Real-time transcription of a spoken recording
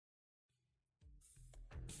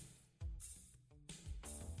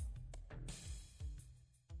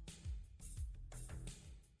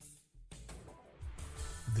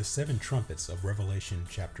The seven trumpets of Revelation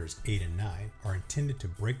chapters 8 and 9 are intended to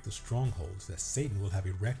break the strongholds that Satan will have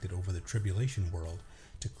erected over the tribulation world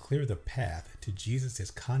to clear the path to Jesus'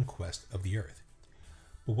 conquest of the earth.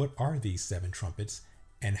 But what are these seven trumpets,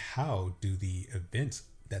 and how do the events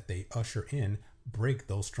that they usher in break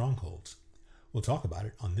those strongholds? We'll talk about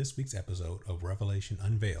it on this week's episode of Revelation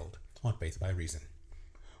Unveiled on Faith by Reason.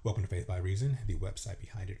 Welcome to Faith by Reason. The website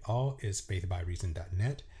behind it all is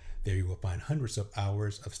faithbyreason.net. There you will find hundreds of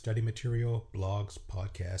hours of study material, blogs,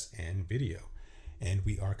 podcasts, and video. And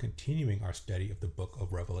we are continuing our study of the book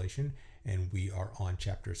of Revelation, and we are on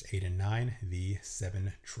chapters 8 and 9, the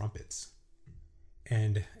seven trumpets.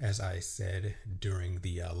 And as I said during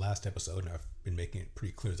the last episode, and I've been making it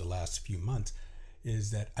pretty clear the last few months,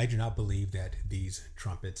 is that I do not believe that these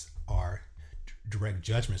trumpets are direct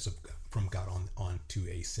judgments from God onto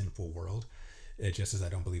a sinful world, just as I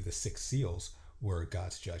don't believe the six seals were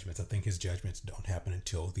God's judgments. I think his judgments don't happen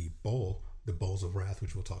until the bowls of wrath,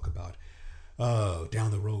 which we'll talk about down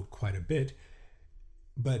the road quite a bit.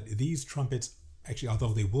 But these trumpets, actually,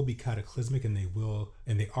 although they will be cataclysmic and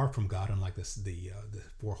they are from God, unlike the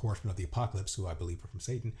four horsemen of the apocalypse, who I believe are from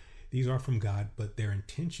Satan, these are from God, but their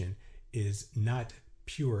intention is not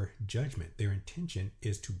pure judgment. Their intention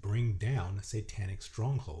is to bring down satanic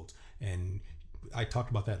strongholds. And I talked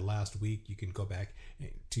about that last week. You can go back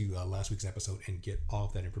to last week's episode and get all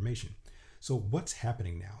of that information. So what's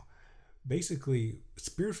happening now? Basically,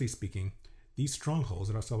 spiritually speaking, these strongholds,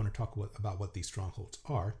 and also I want to talk about what these strongholds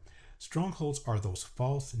are. Strongholds are those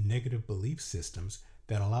false negative belief systems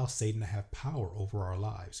that allow Satan to have power over our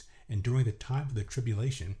lives. And during the time of the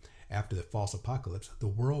tribulation, after the false apocalypse, the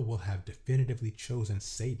world will have definitively chosen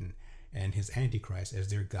Satan and his Antichrist as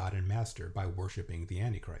their God and master by worshiping the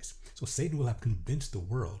Antichrist. So Satan will have convinced the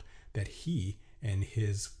world that he and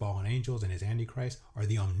his fallen angels and his Antichrist are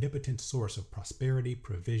the omnipotent source of prosperity,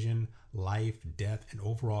 provision, life, death, and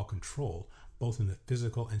overall control, both in the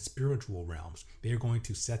physical and spiritual realms. They are going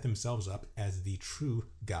to set themselves up as the true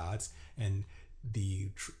gods, and they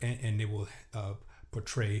will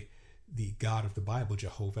portray the God of the Bible,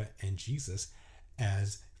 Jehovah, and Jesus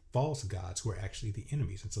as false gods who are actually the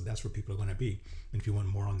enemies. And so that's where people are going to be. And if you want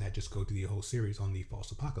more on that, just go to the whole series on the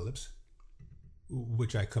false apocalypse,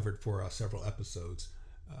 which I covered for several episodes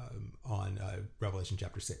on Revelation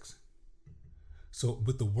chapter 6. So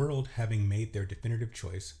with the world having made their definitive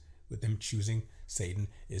choice, with them choosing Satan,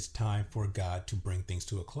 it's time for God to bring things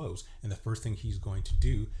to a close. And the first thing he's going to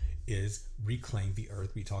do is reclaim the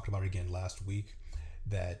earth. We talked about it again last week,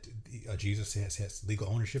 that Jesus has legal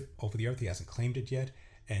ownership over the earth. He hasn't claimed it yet.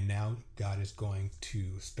 And now God is going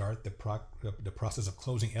to start the process of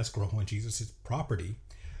closing escrow on Jesus' property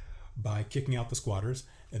by kicking out the squatters.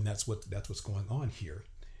 And that's what's going on here.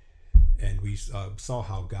 And we saw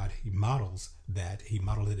how God, he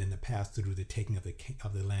modeled it in the past through the taking of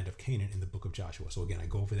the land of Canaan in the book of Joshua. So again, I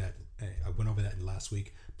went over that last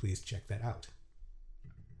week. Please check that out.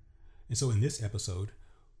 And so in this episode,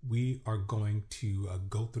 we are going to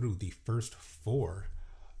go through the first four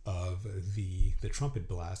of the trumpet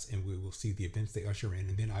blasts, and we will see the events they usher in,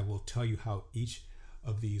 and then I will tell you how each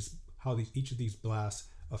of these blasts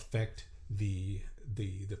affect the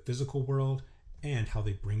physical world and how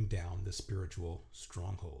they bring down the spiritual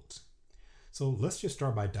strongholds. So let's just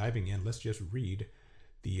start by diving in. Let's just read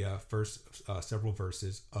the first several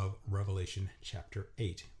verses of Revelation chapter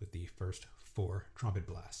 8 with the first four trumpet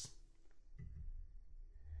blasts.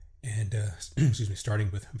 And starting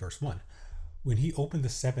with verse 1. When he opened the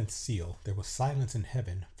seventh seal, there was silence in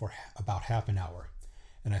heaven for about half an hour.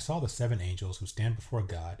 And I saw the seven angels who stand before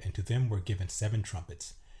God, and to them were given seven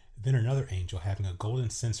trumpets. Then another angel, having a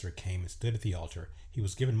golden censer, came and stood at the altar. He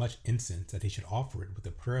was given much incense, that he should offer it with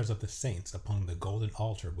the prayers of the saints upon the golden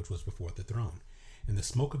altar which was before the throne. And the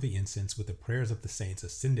smoke of the incense with the prayers of the saints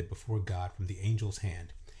ascended before God from the angel's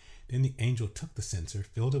hand. Then the angel took the censer,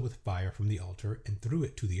 filled it with fire from the altar, and threw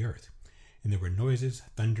it to the earth. And there were noises,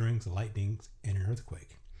 thunderings, lightnings, and an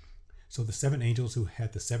earthquake. So the seven angels who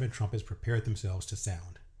had the seven trumpets prepared themselves to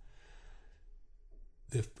sound.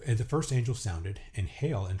 The first angel sounded, and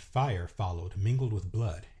hail and fire followed, mingled with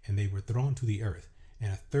blood, and they were thrown to the earth.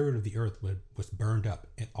 And a third of the earth was burned up,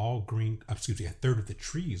 and a third of the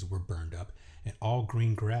trees were burned up, and all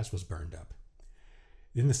green grass was burned up.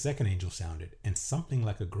 Then the second angel sounded, and something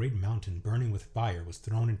like a great mountain burning with fire was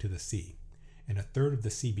thrown into the sea. And a third of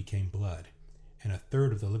the sea became blood, and a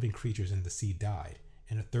third of the living creatures in the sea died,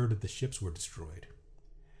 and a third of the ships were destroyed.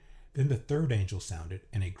 Then the third angel sounded,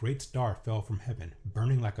 and a great star fell from heaven,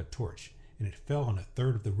 burning like a torch, and it fell on a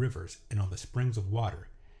third of the rivers and on the springs of water.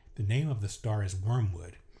 The name of the star is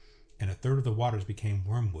Wormwood, and a third of the waters became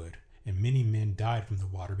wormwood, and many men died from the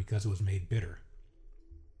water because it was made bitter.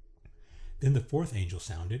 Then the fourth angel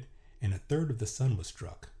sounded, and a third of the sun was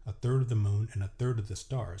struck, a third of the moon, and a third of the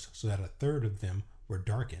stars, so that a third of them were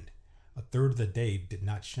darkened. A third of the day did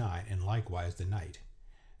not shine, and likewise the night.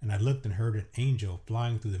 And I looked and heard an angel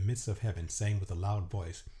flying through the midst of heaven, saying with a loud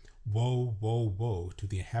voice, Woe, woe, woe to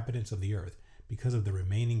the inhabitants of the earth, because of the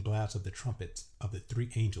remaining blast of the trumpets of the three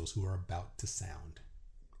angels who are about to sound.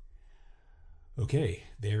 Okay,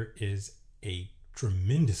 there is a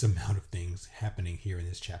tremendous amount of things happening here in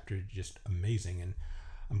this chapter, just amazing. And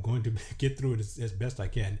I'm going to get through it as best I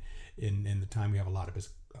can in the time we have a lot of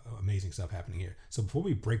amazing stuff happening here. So before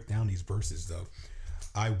we break down these verses, though,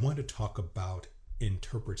 I want to talk about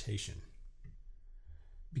interpretation.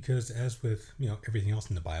 Because as with, everything else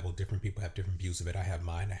in the Bible, different people have different views of it. I have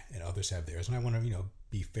mine and others have theirs. And I want to,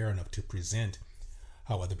 be fair enough to present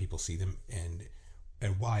how other people see them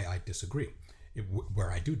and why I disagree,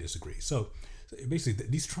 where I do disagree. So basically,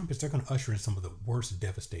 these trumpets, they're going to usher in some of the worst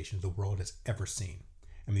devastation the world has ever seen.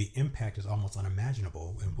 I mean, the impact is almost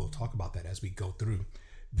unimaginable, and we'll talk about that as we go through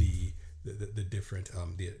the different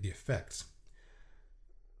the effects.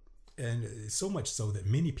 And so much so that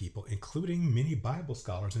many people, including many Bible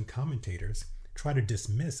scholars and commentators, try to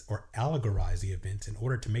dismiss or allegorize the events in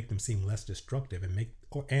order to make them seem less destructive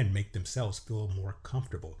and make themselves feel more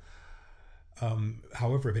comfortable.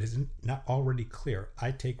 However, if it is not already clear,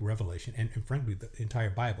 I take Revelation and frankly the entire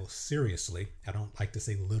Bible seriously. I don't like to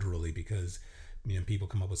say literally because people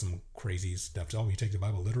come up with some crazy stuff. So, you take the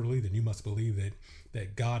Bible literally, then you must believe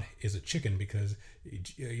that God is a chicken because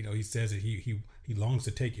he says that he longs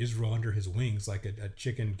to take Israel under his wings like a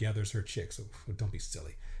chicken gathers her chicks. So don't be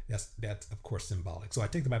silly. That's of course symbolic. So I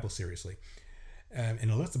take the Bible seriously. And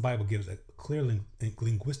unless the Bible gives a clear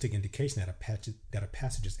linguistic indication that a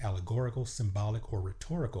passage is allegorical, symbolic, or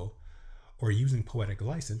rhetorical, or using poetic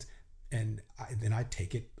license, then I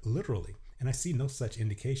take it literally. And I see no such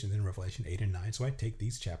indications in Revelation 8 and 9, so I take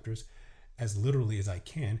these chapters as literally as I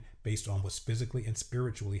can based on what's physically and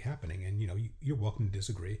spiritually happening. And you're welcome to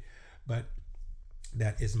disagree, but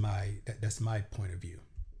that's my point of view.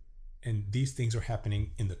 And these things are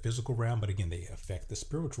happening in the physical realm, but again, they affect the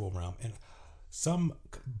spiritual realm. And some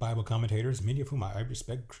Bible commentators, many of whom I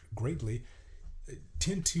respect greatly,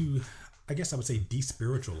 tend to, I guess I would say,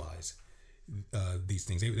 despiritualize these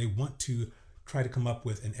things. They want to try to come up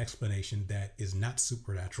with an explanation that is not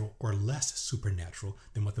supernatural or less supernatural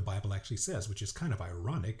than what the Bible actually says, which is kind of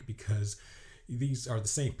ironic because these are the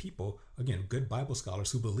same people, again, good Bible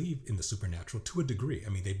scholars who believe in the supernatural to a degree. I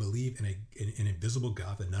mean, they believe in an invisible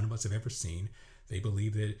God that none of us have ever seen. They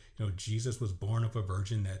believe that Jesus was born of a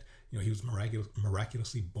virgin, that he was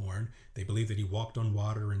miraculously born. They believe that he walked on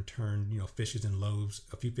water and turned a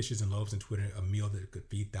few fishes and loaves into a meal that could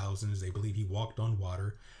feed thousands. They believe he walked on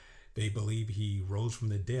water. They believe he rose from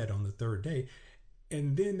the dead on the third day.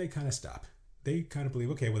 And then they kind of stop. They kind of believe,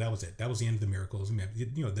 okay, well, that was it. That was the end of the miracles. I mean,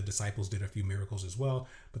 the disciples did a few miracles as well,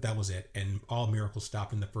 but that was it. And all miracles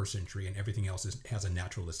stopped in the first century, and everything else has a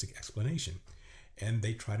naturalistic explanation. And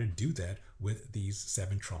they try to do that with these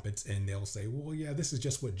seven trumpets, and they'll say, well, yeah, this is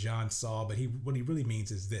just what John saw, but what he really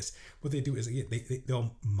means is this. What they do is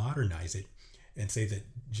they'll modernize it and say that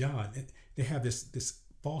John, they have this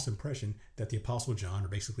false impression that the Apostle John, or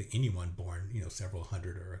basically anyone born, several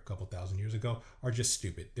hundred or a couple thousand years ago, are just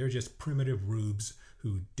stupid. They're just primitive rubes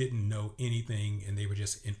who didn't know anything, and they were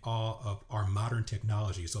just in awe of our modern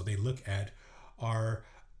technology. So they look at our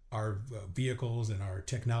vehicles and our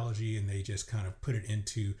technology, and they just kind of put it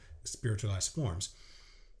into spiritualized forms.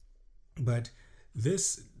 But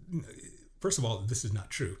this, first of all, this is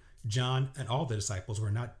not true. John and all the disciples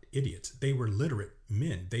were not idiots. They were literate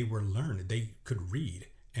men. They were learned. They could read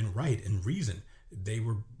and write and reason. They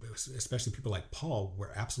were, especially people like Paul,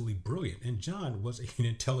 were absolutely brilliant. And John was an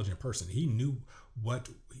intelligent person. He knew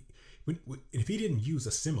if he didn't use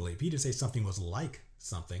a simile, if he didn't say something was like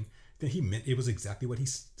something, then he meant it was exactly what he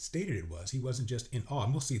stated it was. He wasn't just in awe.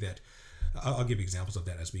 And we'll see that. I'll give examples of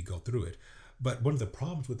that as we go through it. But one of the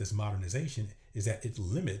problems with this modernization is that it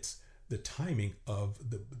limits the timing of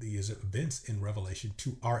these events in Revelation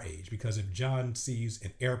to our age. Because if John sees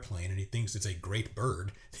an airplane and he thinks it's a great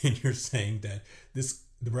bird, then you're saying that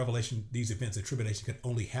the Revelation, these events, the tribulation, could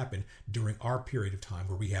only happen during our period of time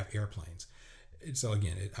where we have airplanes. And so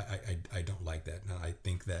again, I don't like that. And I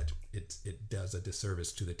think that it does a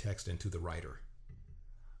disservice to the text and to the writer.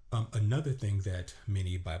 Another thing that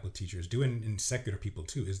many Bible teachers do, and secular people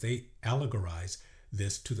too, is they allegorize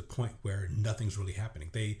this to the point where nothing's really happening.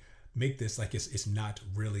 They make this like it's not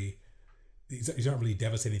really, these aren't really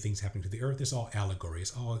devastating things happening to the earth. It's all allegory.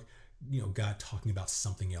 It's all God talking about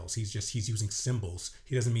something else. He's using symbols.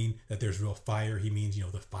 He doesn't mean that there's real fire. He means,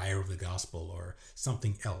 the fire of the gospel or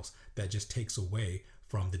something else that just takes away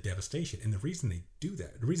from the devastation. And the reason they do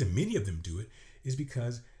that, the reason many of them do it, is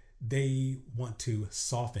because they want to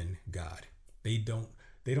soften God. They don't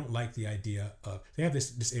like the idea of, they have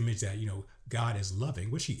this image that, God is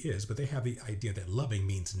loving, which he is, but they have the idea that loving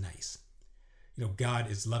means nice. God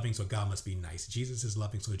is loving, so God must be nice. Jesus is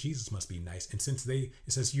loving, so Jesus must be nice. And since it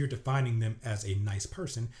says you're defining them as a nice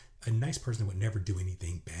person would never do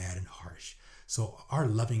anything bad and harsh. So our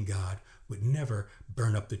loving God would never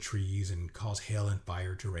burn up the trees and cause hail and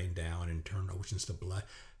fire to rain down and turn oceans to blood.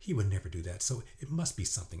 He would never do that. So it must be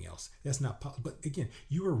something else. That's not possible. But again,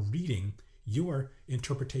 you are reading your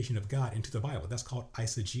interpretation of God into the Bible. That's called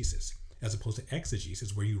eisegesis, as opposed to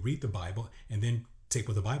exegesis, where you read the Bible and then take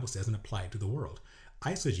what the Bible says and apply it to the world.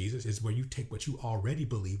 Eisegesis is where you take what you already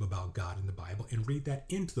believe about God in the Bible and read that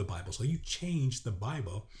into the Bible. So you change the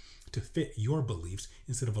Bible to fit your beliefs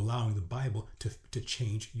instead of allowing the Bible to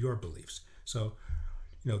change your beliefs. So,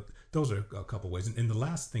 those are a couple ways. And the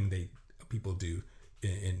last thing people do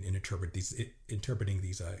in interpreting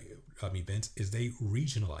these events is they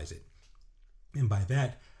regionalize it. And by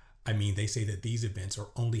that, I mean they say that these events are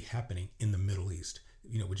only happening in the Middle East,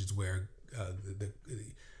 which is where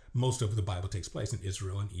most of the Bible takes place, in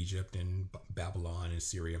Israel and Egypt and Babylon and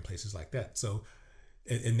Syria and places like that. So,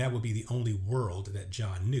 and that would be the only world that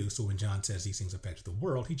John knew. So when John says these things affected the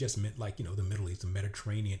world, he just meant the Middle East, the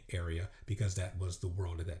Mediterranean area, because that was the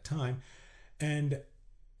world at that time. And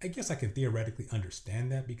I guess I can theoretically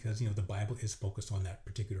understand that because, the Bible is focused on that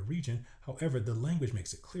particular region. However, the language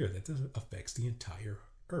makes it clear that this affects the entire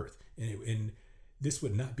earth. And this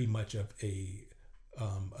would not be much of a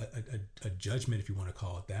judgment, if you want to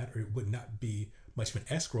call it that, or it would not be much of an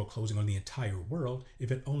escrow closing on the entire world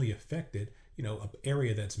if it only affected, an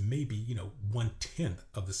area that's maybe, 1/10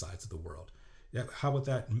 of the size of the world. How would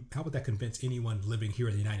that convince anyone living here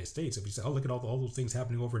in the United States if you say, oh, look at all those things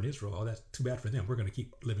happening over in Israel. Oh, that's too bad for them. We're going to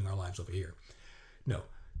keep living our lives over here. No,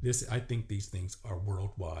 I think these things are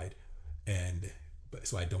worldwide,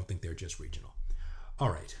 so I don't think they're just regional.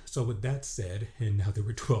 All right, so with that said, and now that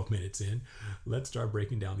we're 12 minutes in, let's start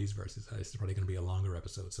breaking down these verses. This is probably going to be a longer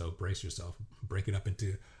episode, so brace yourself. Break it up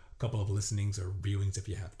into a couple of listenings or viewings if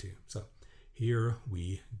you have to. So here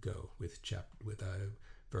we go with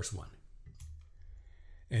verse 1.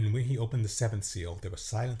 And when he opened the seventh seal, there was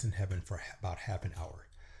silence in heaven for about half an hour.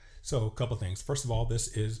 So a couple things. First of all,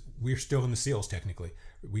 we're still in the seals technically.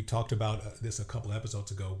 We talked about this a couple episodes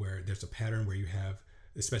ago where there's a pattern where you have,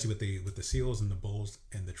 especially with the seals and the bowls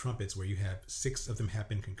and the trumpets, where you have 6 of them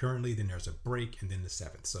happen concurrently, then there's a break, and then the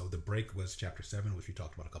 7th. So the break was chapter 7, which we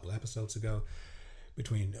talked about a couple episodes ago, which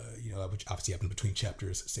obviously happened between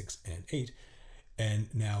chapters 6 and 8.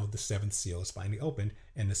 And now the 7th seal is finally opened,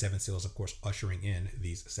 and the 7th seal is, of course, ushering in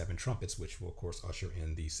these 7 trumpets, which will, of course, usher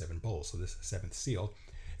in the 7 bowls. So this 7th seal,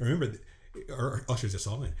 and remember, or ushers us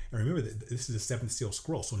all in. And remember that this is the 7th seal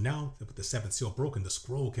scroll. So now with the 7th seal broken, the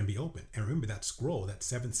scroll can be opened. And remember that scroll, that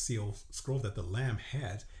 7th seal scroll that the Lamb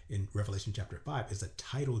had in Revelation chapter 5 is a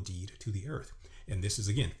title deed to the earth. And this is,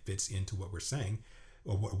 again, fits into what we're saying,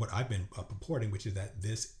 or what I've been purporting, which is that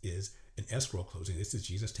this is an escrow closing. This is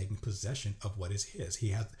Jesus taking possession of what is his.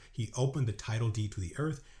 He opened the title deed to the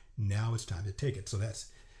earth. Now it's time to take it. So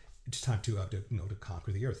it's time to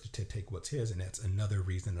conquer the earth, to take what's his. And that's another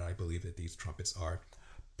reason that I believe that these trumpets are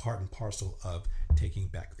part and parcel of taking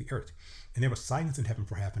back the earth. And there was silence in heaven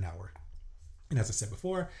for half an hour. And as I said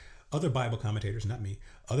before, other Bible commentators, not me,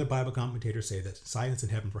 other Bible commentators say that silence in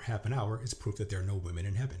heaven for half an hour is proof that there are no women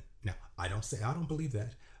in heaven. Now, I don't believe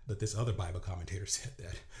that, but this other Bible commentator said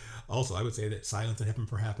that. Also, I would say that silence in heaven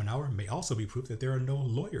for half an hour may also be proof that there are no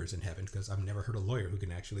lawyers in heaven, because I've never heard a lawyer who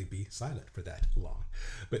can actually be silent for that long.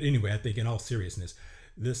 But anyway, I think in all seriousness,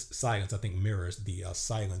 this silence, I think, mirrors the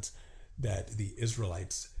silence that the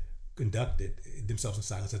Israelites conducted themselves in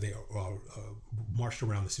silence as they marched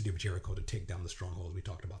around the city of Jericho to take down the stronghold. We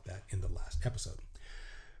talked about that in the last episode.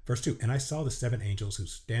 Verse 2, and I saw the 7 angels who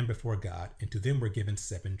stand before God, and to them were given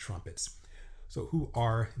 7 trumpets. So who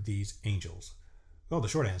are these angels? Well, the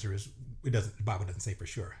short answer is the Bible doesn't say for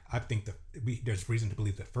sure. I think there's reason to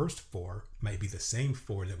believe the first 4 might be the same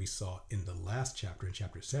 4 that we saw in the last chapter, in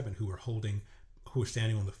chapter 7, who were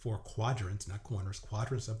standing on the 4 quadrants, not corners,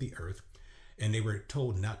 quadrants of the earth, and they were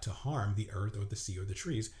told not to harm the earth or the sea or the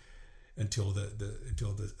trees until the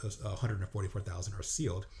 144,000 are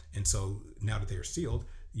sealed. And so now that they are sealed,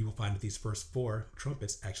 you will find that these first 4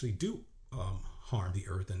 trumpets actually do harm the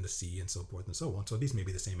earth and the sea and so forth and so on. So these may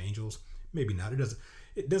be the same angels, maybe not.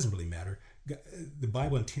 It doesn't really matter. The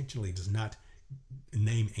Bible intentionally does not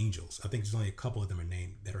name angels. I think there's only a couple of them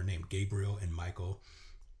are named Gabriel and Michael.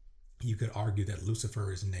 You could argue that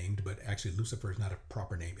Lucifer is named, but actually Lucifer is not a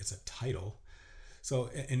proper name. It's a title. So,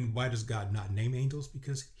 and why does God not name angels?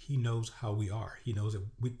 Because he knows how we are. He knows that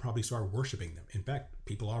we probably start worshiping them. In fact,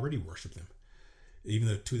 people already worship them. Even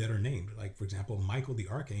the two that are named, like for example, Michael the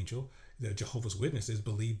archangel, the Jehovah's Witnesses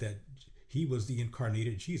believe that he was the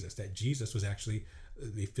incarnated Jesus, that Jesus was actually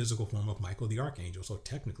the physical form of Michael the archangel. So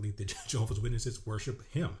technically the Jehovah's Witnesses worship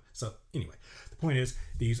him. So anyway, the point is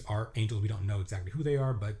these are angels. We don't know exactly who they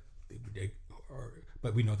are, but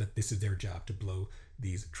we know that this is their job to blow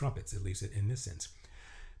these trumpets, at least in this sense.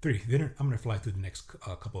 3. Then I'm going to fly through the next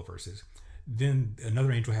couple of verses. Then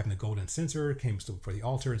another angel having the golden censer came for the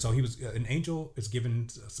altar. And so he was an angel is given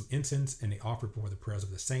some incense and they offered for the prayers of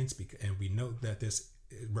the saints. And we know that this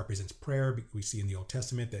represents prayer. We see in the Old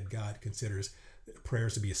Testament that God considers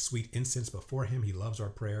prayers to be a sweet incense before him. He loves our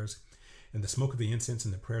prayers. And the smoke of the incense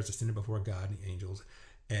and the prayers ascended before God and the angels.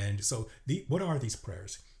 And so what are these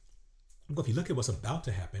prayers? Well, if you look at what's about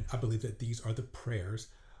to happen, I believe that these are the prayers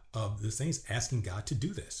of the saints asking God to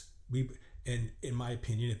do this. And in my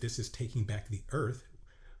opinion, if this is taking back the earth,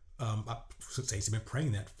 saints have been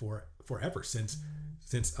praying that forever since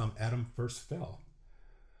Adam first fell.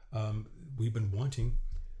 We've been wanting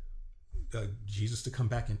Jesus to come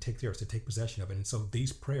back and take the earth, to take possession of it. And so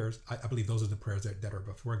these prayers, I believe those are the prayers that are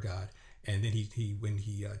before God. And then he when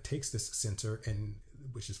he takes this censer, and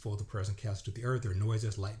which is full of the prayers and casts to the earth, there are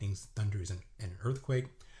noises, lightnings, thunders, and an earthquake.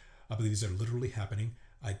 I believe these are literally happening.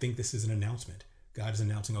 I think this is an announcement. God is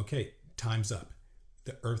announcing, okay, time's up.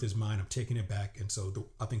 The earth is mine. I'm taking it back. And so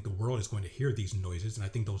I think the world is going to hear these noises. And I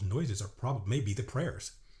think those noises are probably maybe the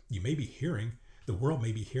prayers. The world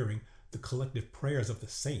may be hearing the collective prayers of the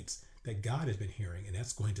saints that God has been hearing. And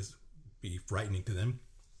that's going to be frightening to them.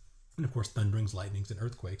 And of course, thunderings, lightnings, and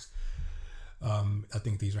earthquakes. I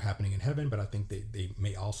think these are happening in heaven, but I think they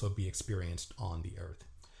may also be experienced on the earth.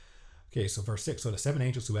 Okay, so verse 6. So the 7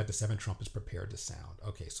 angels who had the 7 trumpets prepared to sound.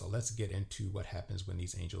 Okay, so let's get into what happens when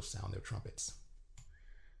these angels sound their trumpets.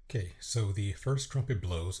 Okay, so the first trumpet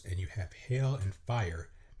blows and you have hail and fire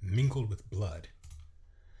mingled with blood.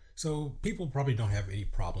 So people probably don't have any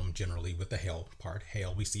problem generally with the hail part.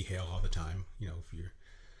 Hail, we see hail all the time.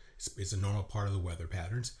 It's a normal part of the weather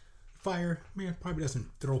patterns. Fire, probably doesn't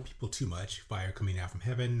throw people too much. Fire coming out from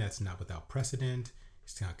heaven, that's not without precedent.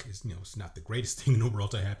 It's not the greatest thing in the world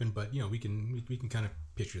to happen, but we can kind of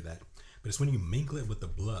picture that. But it's when you mingle it with the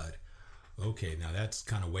blood. Okay, now that's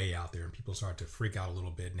kind of way out there, and people start to freak out a little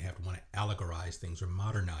bit and have to want to allegorize things or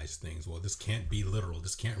modernize things. Well, this can't be literal.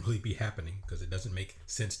 This can't really be happening because it doesn't make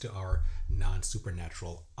sense to our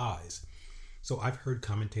non-supernatural eyes. So I've heard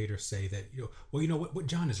commentators say that what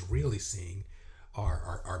John is really seeing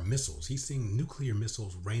are missiles. He's seeing nuclear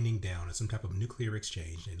missiles raining down at some type of nuclear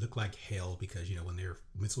exchange. They look like hail because when their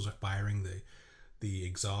missiles are firing, the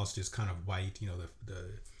exhaust is kind of white.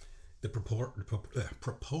 The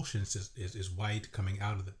propulsion is white coming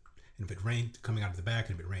out of the, and if it rains coming out of the back,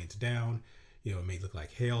 and if it rains down, it may look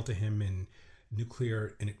like hail to him. And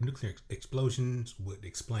nuclear explosions would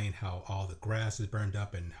explain how all the grass is burned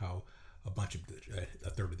up and how a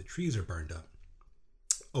third of the trees are burned up.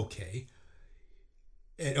 Okay.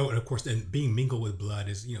 And of course, then being mingled with blood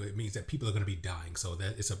is, it means that people are going to be dying. So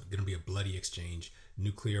that it's going to be a bloody exchange.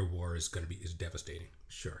 Nuclear war is devastating.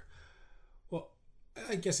 Sure. Well,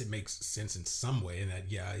 I guess it makes sense in some way in that,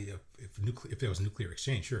 if there was nuclear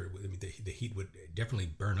exchange, sure, the heat would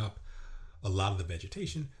definitely burn up a lot of the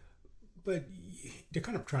vegetation. But they're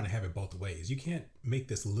kind of trying to have it both ways. You can't make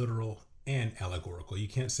this literal and allegorical. You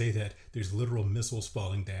can't say that there's literal missiles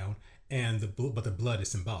falling down but the blood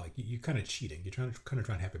is symbolic. You're kind of cheating. You're trying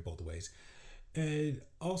to have it both ways. And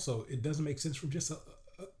also, it doesn't make sense from just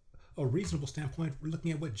a reasonable standpoint. We're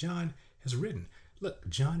looking at what John has written. Look,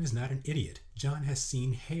 John is not an idiot. John has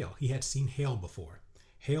seen hail. He had seen hail before.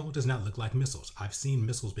 Hail does not look like missiles. I've seen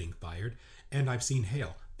missiles being fired, and I've seen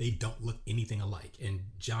hail. They don't look anything alike, and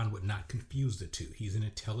John would not confuse the two. He's an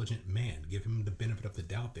intelligent man. Give him the benefit of the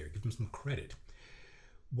doubt there. Give him some credit.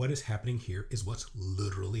 What is happening here is what's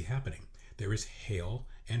literally happening. There is hail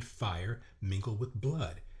and fire mingled with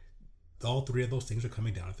blood. All 3 of those things are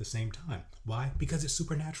coming down at the same time. Why? Because it's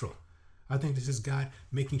supernatural. I think this is God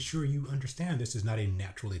making sure you understand this is not a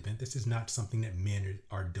natural event. This is not something that men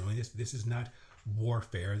are doing. This is not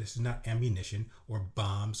warfare. This is not ammunition or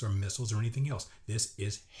bombs or missiles or anything else. This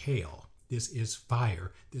is hail. This is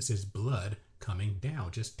fire. This is blood coming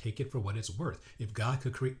down. Just take it for what it's worth. If God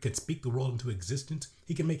could speak the world into existence,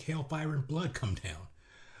 he can make hail, fire, and blood come down.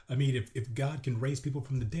 I mean, if God can raise people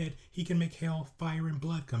from the dead, he can make hail, fire, and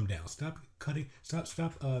blood come down. Stop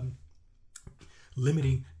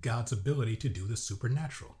limiting God's ability to do the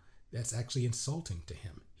supernatural. That's actually insulting to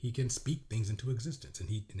him. He can speak things into existence, and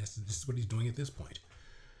this is what he's doing at this point.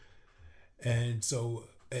 And so,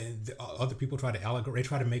 other people try to they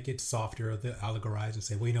try to make it softer, they allegorize and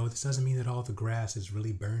say, well, this doesn't mean that all the grass is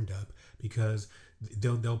really burned up, because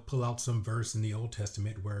they'll pull out some verse in the Old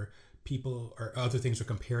Testament where people or other things are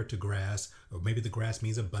compared to grass, or maybe the grass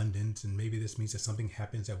means abundance, and maybe this means that something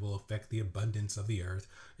happens that will affect the abundance of the earth.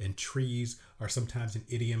 And trees are sometimes an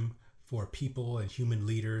idiom for people and human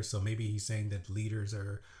leaders, so maybe he's saying that leaders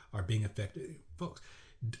are being affected. Folks,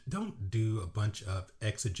 don't do a bunch of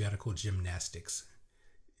exegetical gymnastics.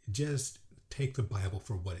 Just take the Bible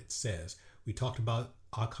for what it says. We talked about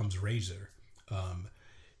Occam's razor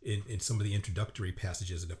in some of the introductory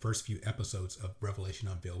passages in the first few episodes of Revelation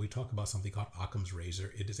Unveiled. We talk about something called Occam's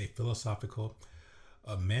razor. It is a philosophical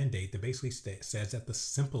mandate that basically says that the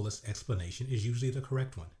simplest explanation is usually the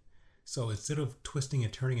correct one. So instead of twisting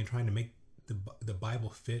and turning and trying to make the Bible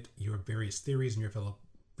fit your various theories and your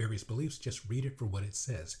various beliefs, just read it for what it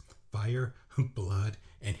says. Fire, blood,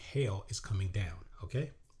 and hail is coming down. Okay?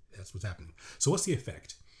 That's what's happening. So what's the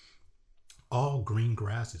effect? All green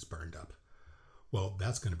grass is burned up. Well,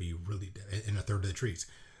 that's going to be really, in a third of the trees.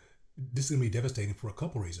 This is going to be devastating for a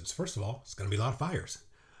couple reasons. First of all, it's going to be a lot of fires.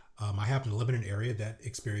 I happen to live in an area that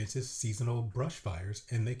experiences seasonal brush fires,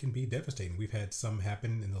 and they can be devastating. We've had some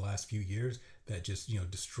happen in the last few years that just,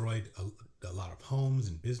 destroyed a lot of homes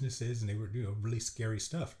and businesses, and they were, really scary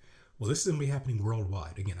stuff. Well, this is going to be happening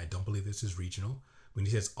worldwide. Again, I don't believe this is regional. When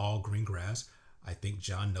he says all green grass, I think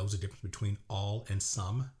John knows the difference between all and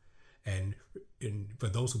some. And for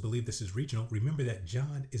those who believe this is regional, remember that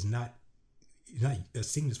John is not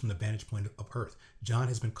seeing this from the vantage point of earth. John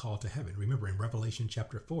has been called to heaven. Remember, in Revelation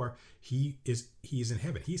chapter 4, he is in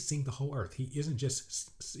heaven. He's seeing the whole earth. He isn't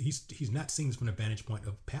he's not seeing this from the vantage point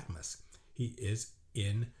of Patmos. He is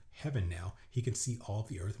in heaven now. He can see all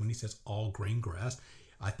the earth. When he says all green grass,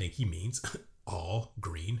 I think he means all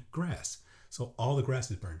green grass. So all the grass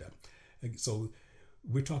is burned up. So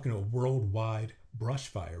we're talking a worldwide brush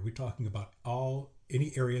fire. We're talking about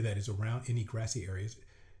any area that is around any grassy areas,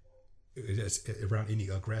 around any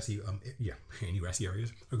any grassy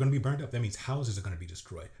areas are going to be burned up. That means houses are going to be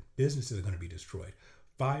destroyed, businesses are going to be destroyed.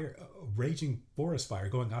 Fire, raging forest fire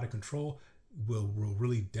going out of control will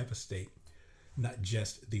really devastate not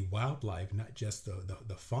just the wildlife, not just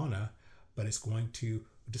the fauna, but it's going to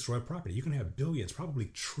destroy property. You can have billions, probably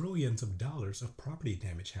trillions of dollars of property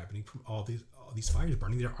damage happening from all these fires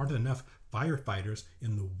burning. There aren't enough firefighters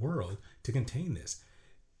in the world to contain this.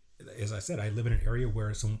 As I said, I live in an area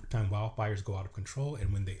where sometimes wildfires go out of control,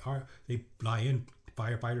 and when they fly in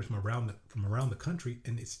firefighters from around the country,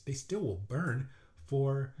 and they still will burn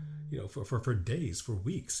for days, for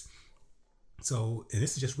weeks. So, and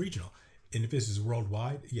this is just regional. And if this is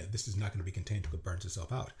worldwide, this is not going to be contained until it burns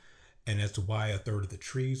itself out. And as to why a third of the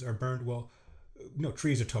trees are burned, well,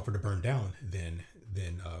 trees are tougher to burn down than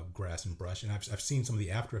grass and brush. And I've seen some of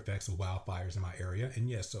the after effects of wildfires in my area. And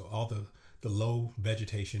yes, so all the low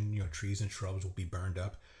vegetation, trees and shrubs will be burned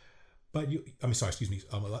up. But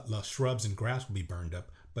shrubs and grass will be burned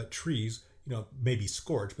up. But trees, may be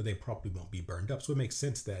scorched, but they probably won't be burned up. So it makes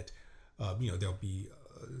sense that, there'll be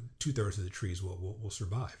 2/3 of the trees will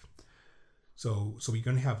survive. So we're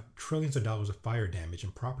going to have trillions of dollars of fire damage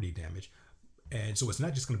and property damage. And so it's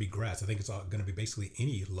not just going to be grass. I think it's going to be basically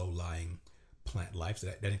any low-lying plant life. So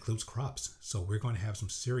that includes crops. So we're going to have some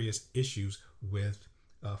serious issues with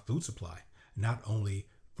food supply, not only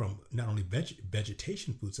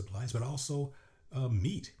vegetation food supplies, but also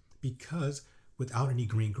meat. Because without any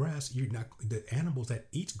green grass, the animals that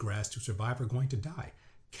eat grass to survive are going to die.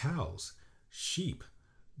 Cows, sheep,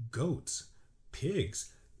 goats,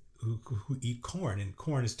 pigs, who eat corn, and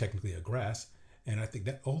corn is technically a grass, and I think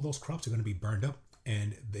that all those crops are going to be burned up,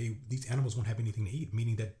 and these animals won't have anything to eat,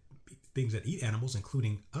 meaning that things that eat animals,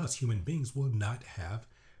 including us human beings, will not have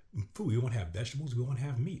food. We won't have vegetables, we won't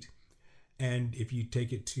have meat. And if you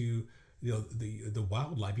take it to the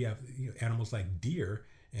wildlife, you have animals like deer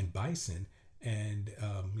and bison and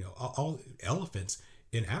all elephants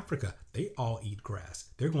in Africa. They all eat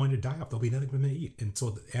grass. They're going to die off. There'll be nothing for them to eat. And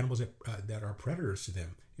so the animals that are predators to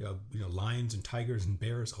them, lions and tigers and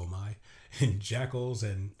bears, and jackals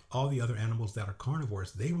and all the other animals that are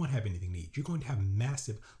carnivores, they won't have anything to eat. You're going to have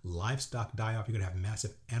massive livestock die off. You're going to have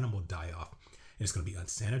massive animal die off. And it's going to be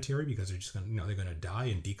unsanitary because they're just going to, they're going to die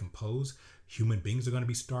and decompose. Human beings are going to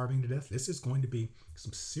be starving to death. This is going to be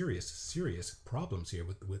some serious, serious problems here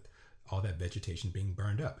with all that vegetation being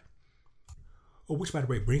burned up. Oh, which, by the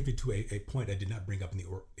way, brings me to a point I did not bring up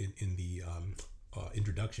in the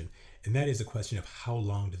introduction, and that is a question of how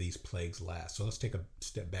long do these plagues last. So let's take a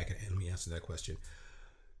step back and let me answer that question.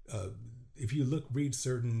 If you read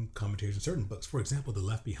certain commentators and certain books, for example, the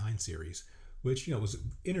Left Behind series, which was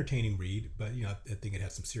an entertaining read, but I think it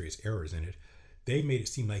had some serious errors in it. They made it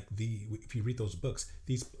seem like if you read those books,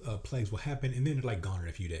 these plagues will happen and then they're like gone in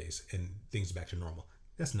a few days and things are back to normal.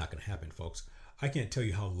 That's not going to happen, folks. I can't tell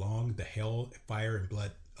you how long the hell, fire, and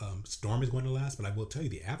blood storm is going to last, but I will tell you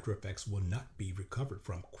the after effects will not be recovered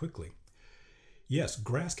from quickly. Yes,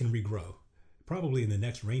 grass can regrow. Probably in the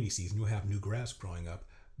next rainy season, you'll have new grass growing up,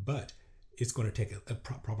 but it's going to take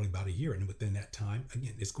probably about a year. And within that time,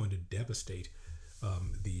 again, it's going to devastate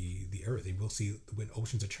the earth. And we'll see when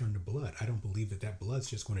oceans are turned to blood. I don't believe that blood's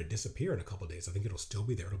just going to disappear in a couple of days. I think it'll still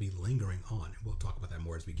be there. It'll be lingering on. And we'll talk about that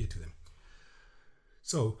more as we get to them.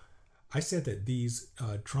 So I said that these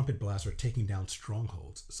trumpet blasts are taking down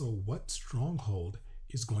strongholds. So what stronghold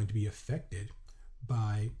is going to be affected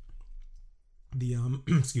by the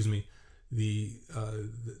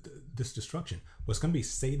this destruction? Well, it's going to be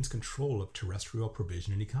Satan's control of terrestrial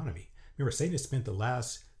provision and economy. Remember, Satan has spent the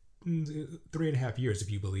last 3.5 years, if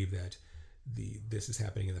you believe that this is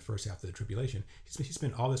happening in the first half of the tribulation, he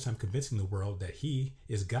spent all this time convincing the world that he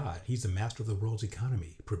is God. He's the master of the world's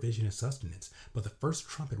economy, provision, and sustenance. But the first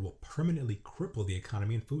trumpet will permanently cripple the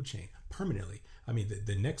economy and food chain. Permanently. I mean,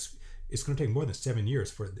 it's going to take more than 7 years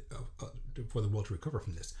for the world to recover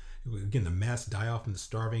from this. Again, the mass die-off and the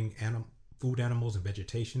starving food animals and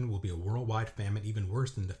vegetation will be a worldwide famine, even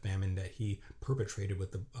worse than the famine that he perpetrated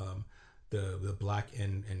with the black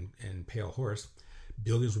and pale horse.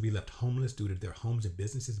 Billions will be left homeless due to their homes and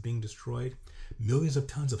businesses being destroyed. Millions of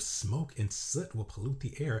tons of smoke and soot will pollute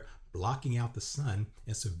the air, blocking out the sun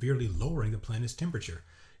and severely lowering the planet's temperature.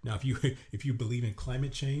 Now, if you believe in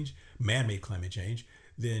climate change, man-made climate change,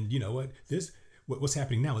 then you know what? What's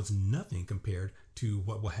happening now is nothing compared to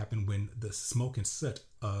what will happen when the smoke and soot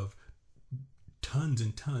of tons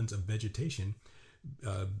and tons of vegetation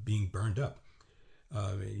being burned up.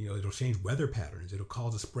 It'll change weather patterns. It'll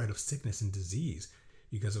cause a spread of sickness and disease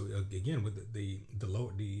because, again, with the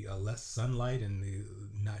less sunlight and the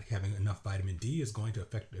not having enough vitamin D is going to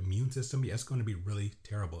affect the immune system. Yeah, it's going to be really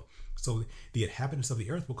terrible. So the inhabitants of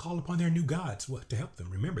the earth will call upon their new gods to help them.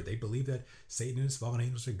 Remember, they believe that Satan and his fallen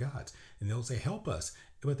angels are gods, and they'll say, "Help us,"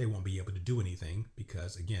 but they won't be able to do anything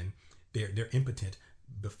because, again, they're impotent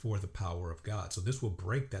before the power of God. So this will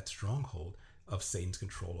break that stronghold of Satan's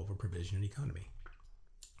control over provision and economy.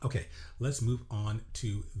 Okay, let's move on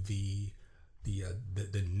to the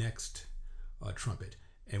next trumpet.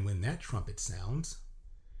 And when that trumpet sounds,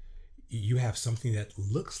 you have something that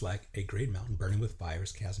looks like a great mountain burning with fire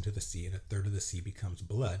is cast into the sea, and a third of the sea becomes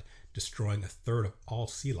blood, destroying a third of all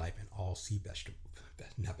sea life and all sea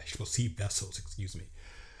vessels, excuse me.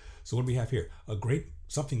 So what do we have here?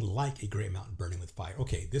 Something like a great mountain burning with fire.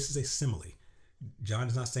 Okay, this is a simile. John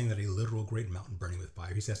is not saying that a literal great mountain burning with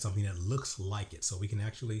fire. He says something that looks like it. So we can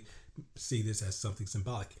actually see this as something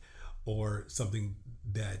symbolic or something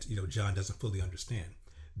that, John doesn't fully understand.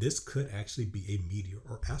 This could actually be a meteor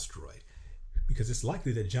or asteroid because it's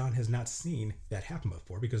likely that John has not seen that happen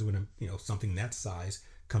before, because when something that size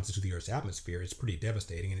comes into the Earth's atmosphere, it's pretty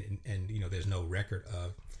devastating. And there's no record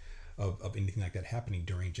of anything like that happening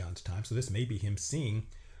during John's time. So this may be him seeing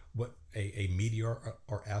what a meteor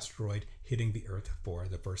or asteroid hitting the earth for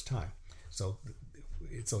the first time. So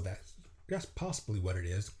that's possibly what it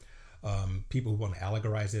is. People who want to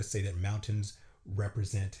allegorize this say that mountains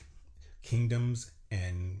represent kingdoms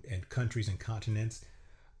and countries and continents.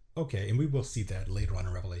 Okay, and we will see that later on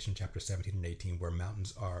in Revelation chapter 17 and 18, where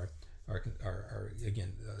mountains are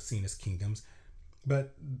again seen as kingdoms.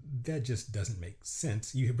 But that just doesn't make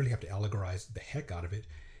sense. You really have to allegorize the heck out of it.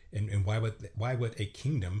 And why would a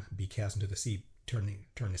kingdom be cast into the sea, turn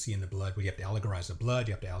the sea into blood? Well, you have to allegorize the blood,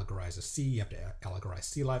 you have to allegorize the sea, you have to allegorize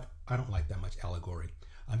sea life. I don't like that much allegory.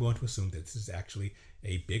 I'm going to assume that this is actually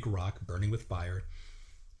a big rock burning with fire.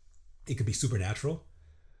 It could be supernatural,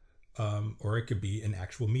 or it could be an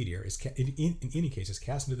actual meteor. In any case, it's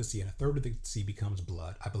cast into the sea, and a third of the sea becomes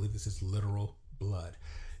blood. I believe this is literal blood.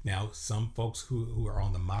 Now, some folks who are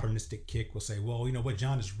on the modernistic kick will say, well, what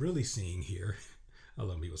John is really seeing here. I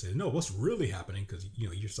love when people say, no, what's really happening? Because,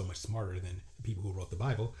 you're so much smarter than the people who wrote the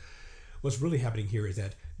Bible. What's really happening here is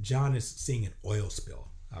that John is seeing an oil spill.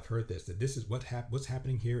 I've heard this, that this is what's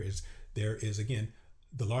happening here is there is, again,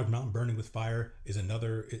 the large mountain burning with fire is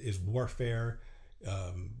warfare.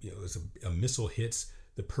 It's a missile hits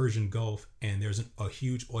the Persian Gulf, and there's a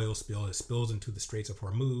huge oil spill. It spills into the Straits of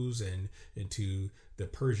Hormuz and into the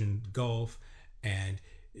Persian Gulf, and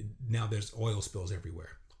now there's oil spills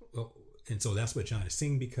everywhere. Well, and so that's what John is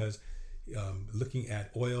seeing, because looking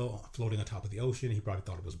at oil floating on top of the ocean, he probably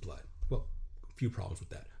thought it was blood. Well, a few problems with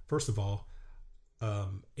that. First of all,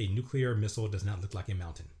 a nuclear missile does not look like a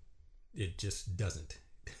mountain. It just doesn't.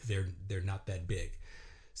 They're not that big.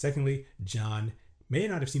 Secondly, John may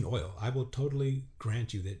not have seen oil. I will totally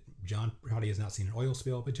grant you that John probably has not seen an oil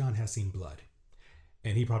spill, but John has seen blood.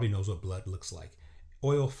 And he probably knows what blood looks like.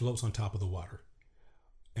 Oil floats on top of the water.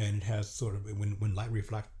 And it has sort of, when light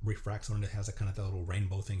refracts on it, it has a kind of that little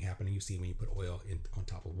rainbow thing happening you see when you put oil on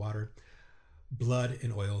top of water. Blood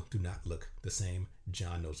and oil do not look the same.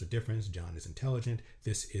 John knows the difference. John is intelligent.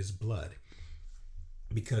 This is blood.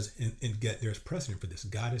 Because there's precedent for this.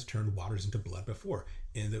 God has turned waters into blood before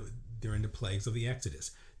during the plagues of the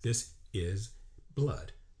Exodus. This is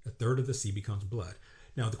blood. A third of the sea becomes blood.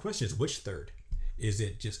 Now the question is, which third? Is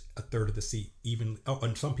it just a third of the sea even? Oh,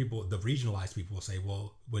 and some people, the regionalized people will say,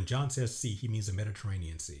 well, when John says sea, he means the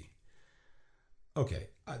Mediterranean Sea. Okay,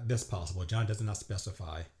 that's possible. John does not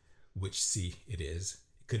specify which sea it is.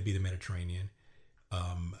 It could be the Mediterranean.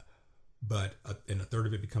 But and a third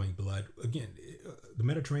of it becoming blood. Again, the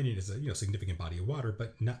Mediterranean is a significant body of water,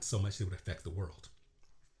 but not so much that it would affect the world.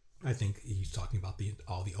 I think he's talking about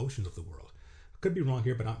all the oceans of the world. Could be wrong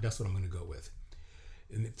here, but that's what I'm going to go with.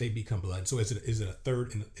 And if they become blood, so is it a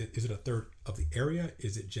third? Is it a third of the area?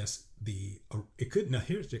 Is it just the? It could, now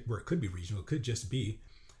here's where it could be regional. It could just be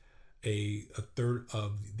a third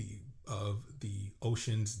of the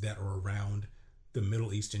oceans that are around the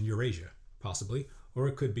Middle East and Eurasia, possibly, or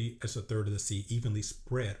it could be as a third of the sea evenly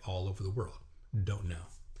spread all over the world. Don't know.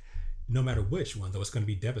 No matter which one, though, it's going to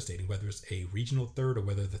be devastating. Whether it's a regional third or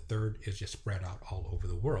whether the third is just spread out all over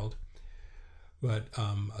the world. But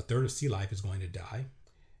a third of sea life is going to die.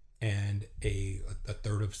 And a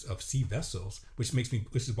third of sea vessels, which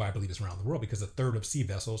is why I believe it's around the world, because a third of sea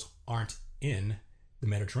vessels aren't in the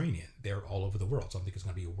Mediterranean. They're all over the world. So I think it's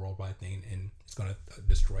going to be a worldwide thing, and it's going to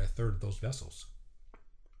destroy a third of those vessels.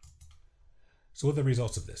 So what are the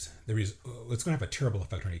results of this? It's going to have a terrible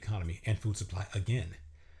effect on the economy and food supply again,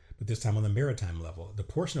 but this time on the maritime level. The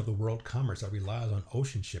portion of the world commerce that relies on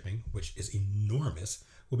ocean shipping, which is enormous,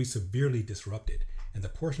 will be severely disrupted. And the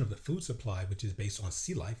portion of the food supply, which is based on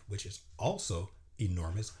sea life, which is also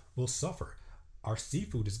enormous, will suffer. Our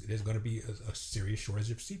seafood there's going to be a serious shortage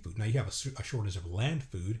of seafood. Now you have a shortage of land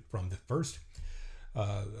food from the first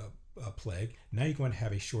plague. Now you're going to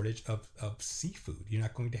have a shortage of seafood. You're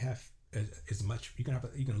not going to have as much. You're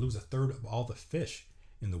going to lose a third of all the fish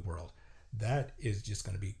in the world. That is just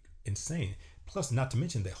going to be insane. Plus, not to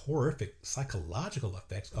mention the horrific psychological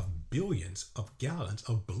effects of billions of gallons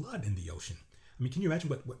of blood in the ocean. I mean, can you imagine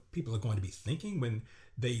what people are going to be thinking when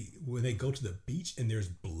they go to the beach and there's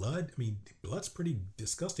blood? I mean, blood's pretty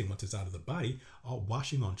disgusting once it's out of the body, all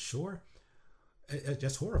washing on shore.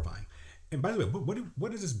 That's horrifying. And by the way,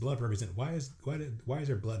 what does this blood represent? Why is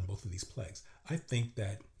there blood in both of these plagues? I think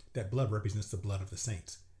that blood represents the blood of the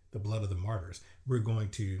saints, the blood of the martyrs. We're going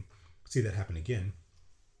to see that happen again,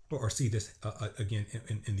 or see this again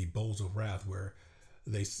in the bowls of wrath, where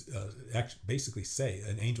they actually basically say,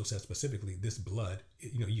 an angel says specifically, this blood,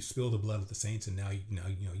 you spill the blood of the saints, and now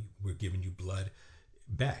we're giving you blood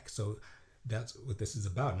back. So that's what this is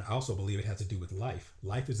about. And I also believe it has to do with life.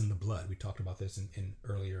 Life is in the blood. We talked about this in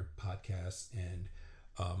earlier podcasts and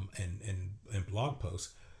blog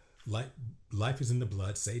posts. Life is in the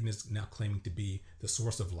blood. Satan is now claiming to be the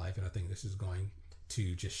source of life, and I think this is going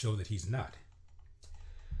to just show that he's not.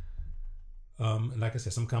 Like I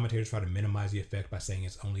said, some commentators try to minimize the effect by saying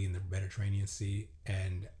it's only in the Mediterranean Sea.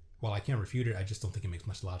 And while I can't refute it, I just don't think it makes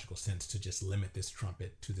much logical sense to just limit this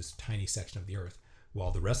trumpet to this tiny section of the earth,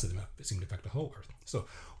 while the rest of them seem to affect the whole earth. So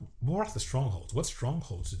what are the strongholds? What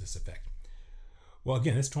strongholds do this affect? Well,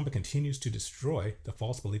 again, this trumpet continues to destroy the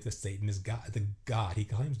false belief that Satan is God, the God he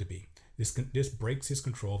claims to be. This breaks his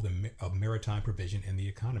control of maritime provision and the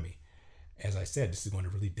economy. As I said, this is going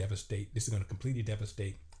to really devastate. This is going to completely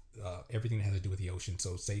devastate everything that has to do with the ocean.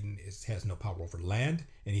 So Satan has no power over land,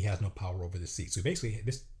 and he has no power over the sea. So basically,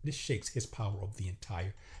 this shakes his power over the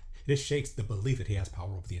entire. This shakes the belief that he has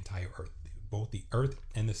power over the entire earth. Both the earth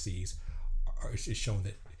and the seas is shown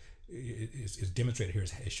that is demonstrated here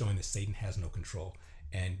is showing that Satan has no control,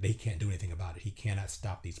 and they can't do anything about it. He cannot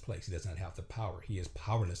stop these plagues. He does not have the power. He is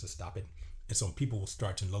powerless to stop it. And so people will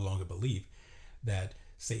start to no longer believe that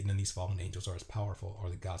Satan and these fallen angels are as powerful or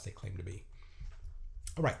the gods they claim to be.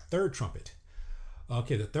 All right, third trumpet.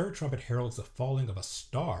 Okay, the third trumpet heralds the falling of a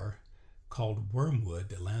star called wormwood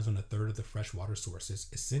that lands on a third of the freshwater sources,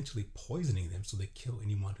 essentially poisoning them so they kill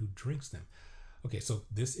anyone who drinks them. Okay, so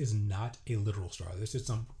this is not a literal star. This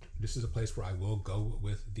is a place where I will go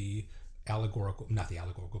with the not the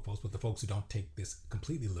allegorical folks, but the folks who don't take this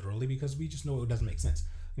completely literally, because we just know it doesn't make sense.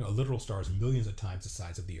 A literal star is millions of times the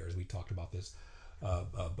size of the earth. We talked about this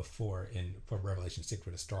before for Revelation 6,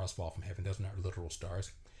 where the stars fall from heaven. Those are not literal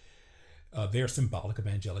stars. They are symbolic of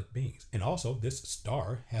angelic beings. And also, this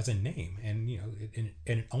star has a name, and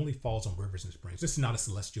it only falls on rivers and springs. This is not a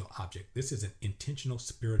celestial object. This is an intentional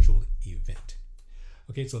spiritual event.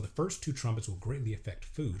 Okay, so the first two trumpets will greatly affect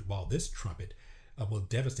food, while this trumpet will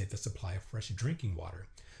devastate the supply of fresh drinking water.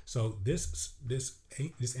 So this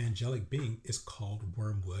angelic being is called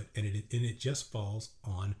wormwood, and it just falls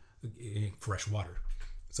on fresh water.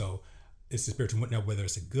 So it's the spiritual. Now, whether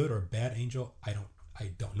it's a good or bad angel, I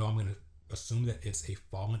don't know. I'm going to assume that it's a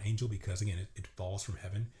fallen angel because, again, it falls from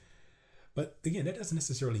heaven. But again, that doesn't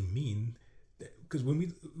necessarily mean that, because when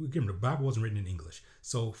the Bible wasn't written in English.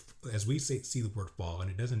 So as we see the word fall,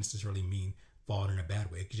 and it doesn't necessarily mean fall in a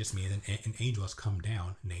bad way. It could just mean an angel has come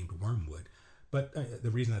down named Wormwood. But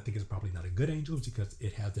the reason I think it's probably not a good angel is because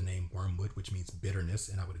it has the name Wormwood, which means bitterness.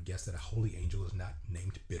 And I would guess that a holy angel is not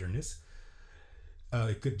named bitterness.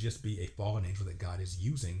 It could just be a fallen angel that God is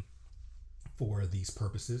using for these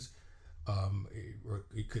purposes. Or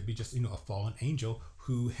it could be just, a fallen angel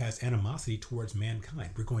who has animosity towards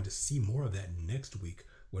mankind. We're going to see more of that next week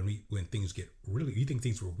when things get really, you think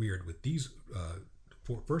things were weird with these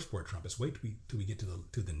first four trumpets. Wait till we get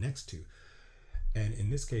to the next two. And in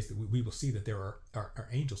this case, we will see that there are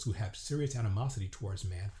angels who have serious animosity towards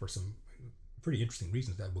man for some pretty interesting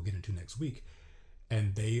reasons that we'll get into next week.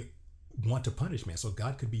 And they want to punish man. So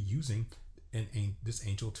God could be using this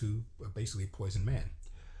angel to basically poison man.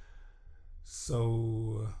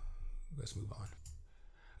 So let's move on.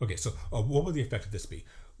 Okay, so what will the effect of this be?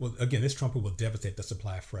 Well, again, this trumpet will devastate the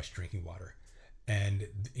supply of fresh drinking water. And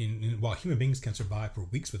while human beings can survive for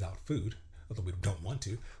weeks without food, although we don't want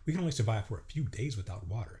to, we can only survive for a few days without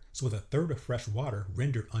water. So with a third of fresh water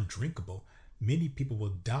rendered undrinkable, many people will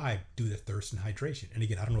die due to thirst and hydration. And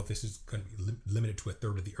again, I don't know if this is going to be limited to a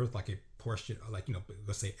third of the earth, like a portion, like,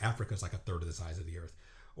 let's say Africa is like a third of the size of the earth.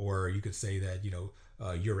 Or you could say that,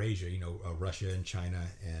 Eurasia, Russia and China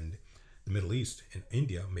and the Middle East and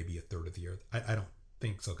India may be a third of the earth. I don't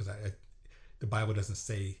think so, because the Bible doesn't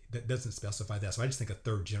specify that. So I just think a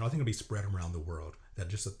third general. I think it'll be spread around the world, that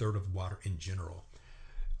just a third of water in general,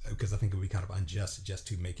 because I think it would be kind of unjust just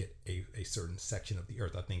to make it a certain section of the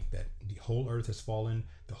earth. I think that the whole earth has fallen.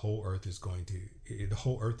 The whole earth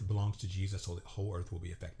belongs to Jesus, so the whole earth will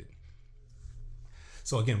be affected.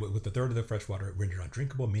 So again, with the third of the fresh water rendered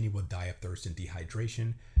undrinkable, many will die of thirst and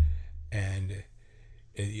dehydration, and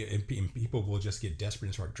people will just get desperate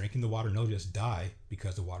and start drinking the water, and they'll just die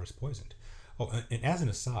because the water is poisoned. Oh, and as an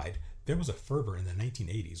aside, there was a fervor in the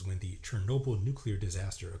 1980s when the Chernobyl nuclear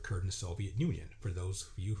disaster occurred in the Soviet Union. For those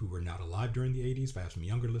of you who were not alive during the 80s, perhaps some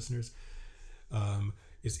younger listeners,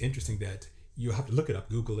 it's interesting that you have to look it up,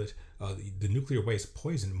 Google it. The nuclear waste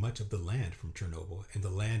poisoned much of the land from Chernobyl, and the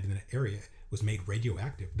land in the area was made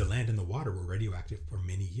radioactive. The land and the water were radioactive for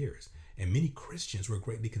many years. And many Christians were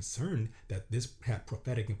greatly concerned that this had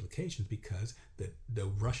prophetic implications, because the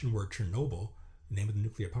Russian word Chernobyl, the name of the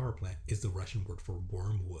nuclear power plant, is the Russian word for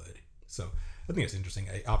wormwood. So I think it's interesting.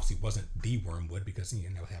 It obviously wasn't the wormwood, because it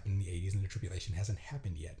happened in the 80s and the tribulation hasn't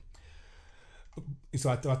happened yet. So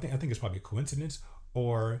I think it's probably a coincidence,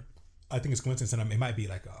 or I think it's coincidence, and it might be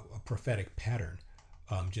like a prophetic pattern,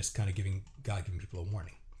 just kind of giving people a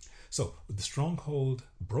warning. So the stronghold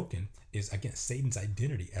broken is, again, Satan's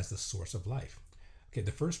identity as the source of life. Okay,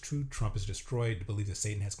 the first true trump is destroyed to believe that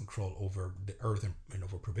Satan has control over the earth and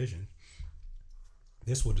over provision.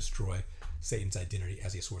 This will destroy Satan's identity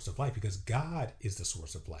as a source of life, because God is the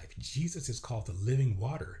source of life. Jesus is called the living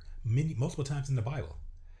water multiple times in the Bible.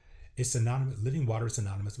 It's synonymous. Living water is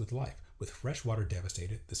synonymous with life. With fresh water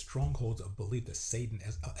devastated, the strongholds of belief that Satan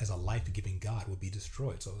as a life-giving God will be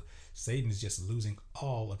destroyed. So Satan is just losing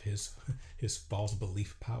all of his false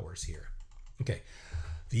belief powers here. Okay,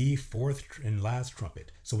 the fourth and last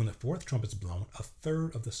trumpet. So when the fourth trumpet is blown, a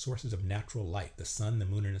third of the sources of natural light, the sun, the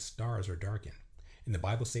moon, and the stars, are darkened. And the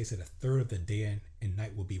Bible says that a third of the day and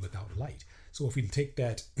night will be without light. So if we take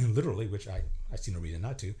that literally, which I see no reason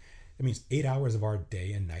not to, it means 8 hours of our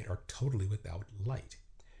day and night are totally without light.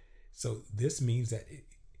 So this means that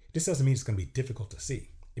this doesn't mean it's going to be difficult to see.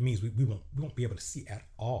 It means we won't be able to see at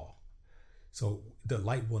all. So the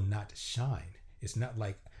light will not shine. It's not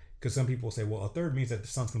like, because some people say, well, a third means that the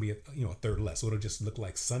sun's going to be a third less, so it'll just look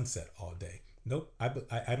like sunset all day. Nope, I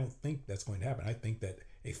don't think that's going to happen. I think that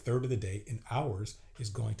a third of the day in hours is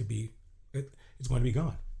going to be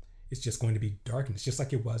gone. It's just going to be darkness, just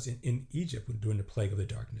like it was in Egypt during the plague of the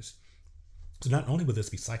darkness. So not only will this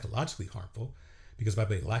be psychologically harmful, because by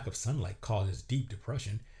the way, lack of sunlight causes deep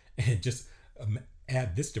depression, and just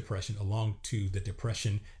add this depression along to the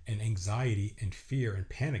depression and anxiety and fear and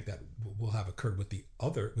panic that will have occurred with the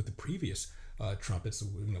previous trumpets,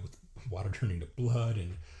 with water turning to blood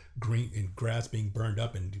and green and grass being burned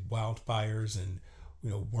up and wildfires and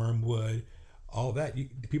wormwood, all that.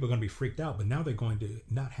 People are going to be freaked out, but now they're going to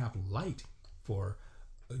not have light for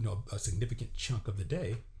a significant chunk of the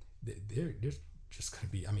day. There's just going to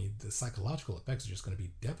be, the psychological effects are just going to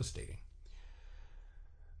be devastating.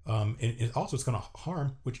 And it also it's going to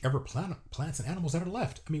harm whichever plants and animals that are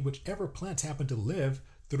left. Whichever plants happen to live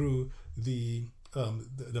through the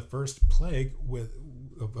first plague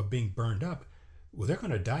of being burned up, well, they're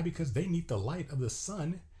going to die because they need the light of the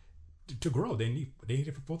sun to grow. They need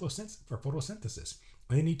it for photosynthesis.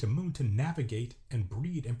 And they need the moon to navigate and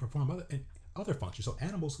breed and perform other functions. So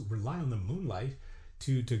animals who rely on the moonlight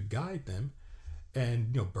to guide them,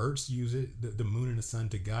 and birds use it, the moon and the sun,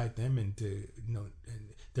 to guide them, and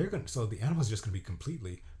so the animals are just going to be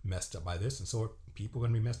completely messed up by this, and so are people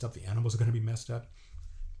going to be messed up. The animals are going to be messed up.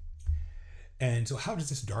 And so how does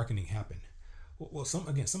this darkening happen? Well,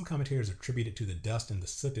 some commentators attribute it to the dust and the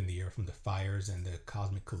soot in the air from the fires and the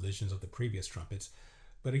cosmic collisions of the previous trumpets.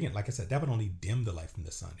 But again, like I said, that would only dim the light from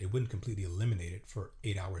the sun. It wouldn't completely eliminate it for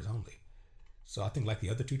 8 hours only. So I think, like the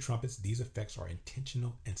other two trumpets, these effects are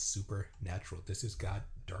intentional and supernatural. This is God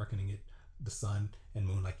darkening the sun and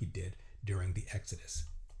moon like he did during the Exodus.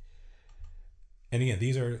 And again,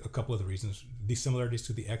 these are a couple of the reasons, these similarities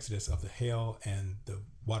to the Exodus of the hail and the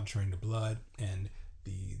water turning to blood and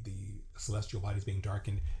the celestial bodies being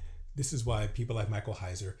darkened. This is why people like Michael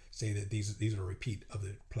Heiser say that these are a repeat of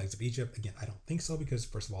the plagues of Egypt. Again, I don't think so, because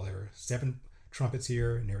first of all, there are 7 trumpets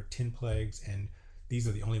here and there are 10 plagues, and these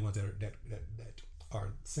are the only ones that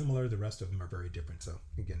are similar. The rest of them are very different. So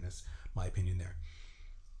again, that's my opinion there.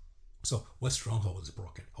 So what stronghold is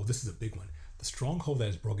broken? Oh, this is a big one. The stronghold that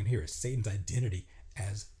is broken here is Satan's identity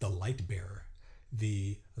as the light bearer.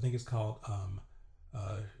 I think it's called, I'm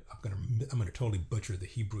gonna totally butcher the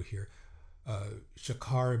Hebrew here.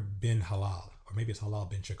 Shakar bin Halal, or maybe it's Halal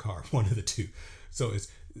bin Shakar, one of the two. So it's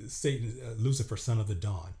Satan, Lucifer, son of the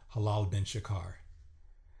dawn, Halal bin Shakar.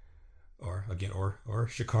 Or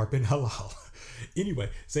Shakar bin Halal. Anyway,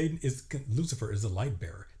 Lucifer is the light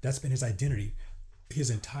bearer. That's been his identity his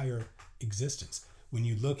entire existence. When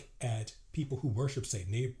you look at people who worship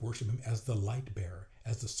Satan, they worship him as the light bearer,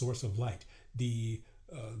 as the source of light. The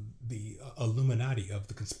Illuminati of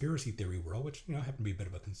the conspiracy theory world, which I happen to be a bit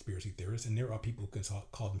of a conspiracy theorist, and there are people who can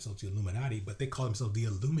call themselves the Illuminati, but they call themselves the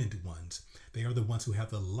illumined ones. They are the ones who have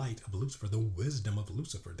the light of Lucifer, the wisdom of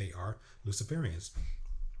Lucifer. They are Luciferians.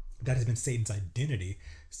 That has been Satan's identity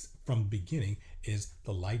from the beginning, is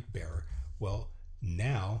the light bearer. Well,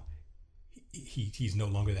 now he's no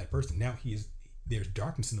longer that person. Now there's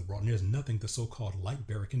darkness in the world, and there's nothing the so-called light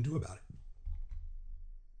bearer can do about it.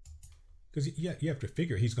 Because you have to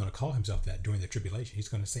figure he's going to call himself that during the tribulation. He's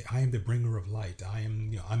going to say, "I am the bringer of light.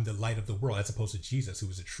 I'm the light of the world," as opposed to Jesus, who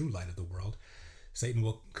is the true light of the world. Satan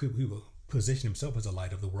will position himself as a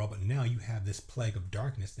light of the world, but now you have this plague of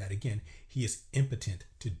darkness that, again, he is impotent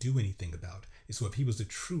to do anything about. So if he was the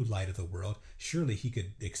true light of the world, surely he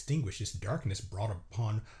could extinguish this darkness brought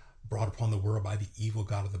upon the world by the evil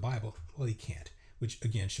God of the Bible. Well, he can't, which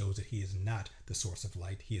again shows that he is not the source of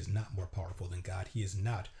light. He is not more powerful than God. He is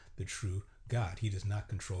not the true God. He does not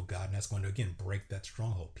control God, and that's going to, again, break that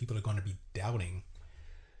stronghold. People are going to be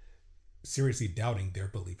seriously doubting their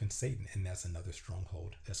belief in Satan, and that's another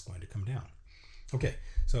stronghold that's going to come down. Okay,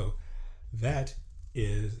 so those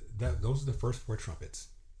are the first 4 trumpets.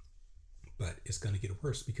 But it's going to get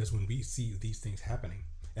worse, because when we see these things happening,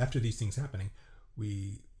 after these things happening,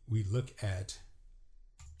 we look at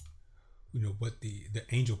what the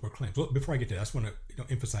angel proclaims. Well, before I get to that, I just want to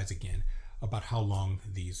emphasize again about how long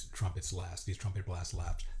these trumpets last. These trumpet blasts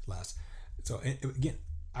last. So, and again,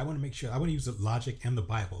 I want to use the logic and the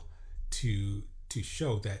Bible to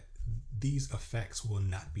show that these effects will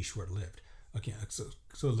not be short-lived. Again, so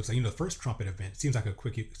it looks like the first trumpet event seems like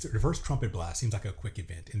the first trumpet blast seems like a quick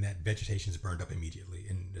event, in that vegetation is burned up immediately,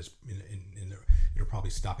 and it'll probably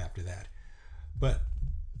stop after that. But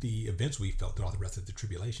the events we felt throughout the rest of the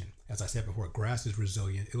tribulation, as I said before, grass is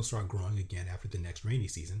resilient; it'll start growing again after the next rainy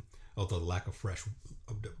season. Although the lack of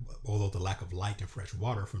light and fresh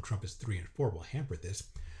water from trumpets 3 and 4 will hamper this,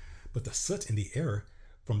 but the soot in the air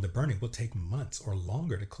from the burning will take months or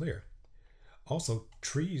longer to clear. Also,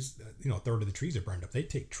 trees, a third of the trees are burned up.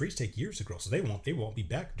 Trees take years to grow, so they won't be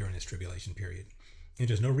back during this tribulation period. And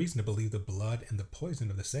there's no reason to believe the blood and the poison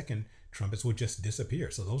of the second trumpets will just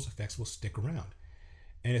disappear. So those effects will stick around.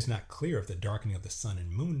 And it's not clear if the darkening of the sun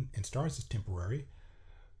and moon and stars is temporary,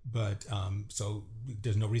 but so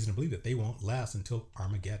there's no reason to believe that they won't last until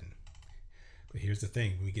Armageddon. But here's the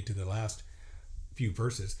thing: when we get to the last few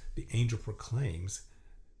verses, the angel proclaims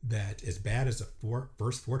that as bad as the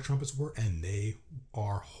first four trumpets were, and they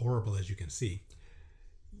are horrible, as you can see,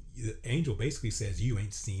 the angel basically says, you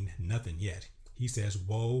ain't seen nothing yet. He says,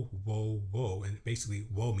 woe, woe, woe. And basically,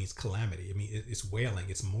 woe means calamity. I mean, it's wailing,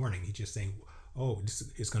 it's mourning. He's just saying, oh,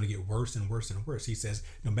 it's going to get worse and worse and worse. He says,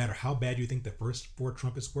 no matter how bad you think the first four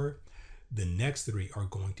trumpets were, the next three are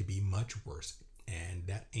going to be much worse. And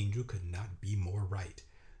that angel could not be more right.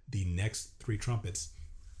 The next three trumpets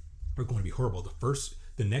are going to be horrible.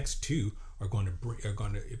 The next two are going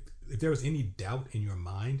to, if there was any doubt in your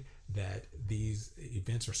mind that these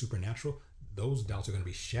events are supernatural, those doubts are going to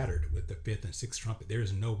be shattered with the fifth and sixth trumpet. There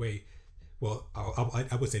is no way, well,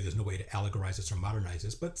 I would say there's no way to allegorize this or modernize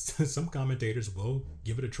this, but some commentators will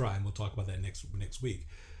give it a try, and we'll talk about that next week.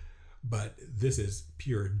 But this is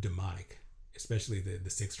pure demonic, especially the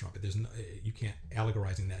sixth trumpet. There's no, you can't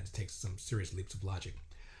allegorizing that. It takes some serious leaps of logic.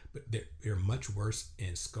 But they're much worse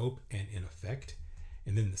in scope and in effect.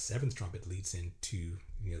 And then the seventh trumpet leads into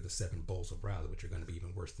the seven bowls of wrath, which are going to be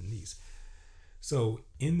even worse than these. So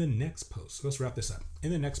in the next post, let's wrap this up.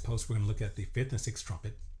 In the next post, we're going to look at the fifth and sixth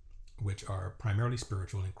trumpet, which are primarily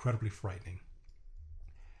spiritual and incredibly frightening.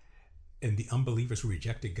 And the unbelievers who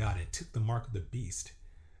rejected God and took the mark of the beast,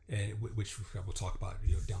 which we'll talk about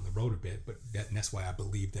down the road a bit. But that's why I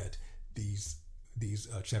believe that these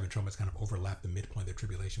seven trumpets kind of overlap the midpoint of the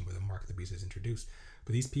tribulation where the mark of the beast is introduced.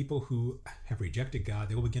 But these people who have rejected God,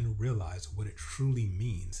 they will begin to realize what it truly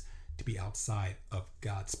means to be outside of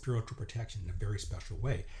God's spiritual protection in a very special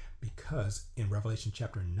way. Because in Revelation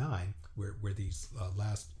chapter 9, where these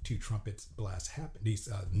last two trumpets blasts happen, these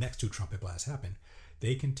next two trumpet blasts happen,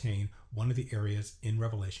 they contain one of the areas in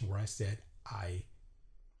Revelation where I said I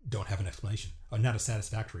don't have an explanation, or not a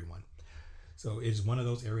satisfactory one. So it is one of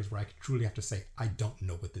those areas where I truly have to say, I don't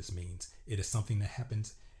know what this means. It is something that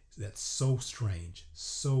happens that's so strange,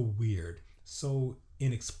 so weird, so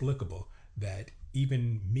inexplicable that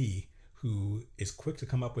even me, who is quick to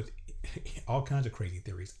come up with all kinds of crazy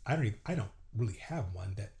theories, I don't really have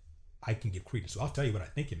one that I can give credence. So I'll tell you what I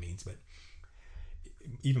think it means, but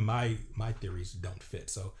even my theories don't fit.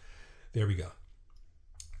 So there we go.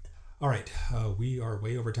 All right, we are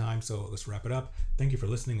way over time, so let's wrap it up. Thank you for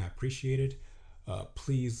listening. I appreciate it.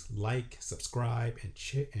 Please like, subscribe,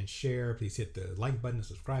 and share. Please hit the like button, the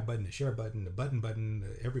subscribe button, the share button, the button,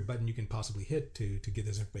 every button you can possibly hit to get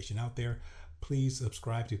this information out there. Please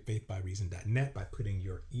subscribe to faithbyreason.net by putting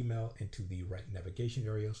your email into the right navigation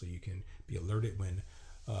area so you can be alerted when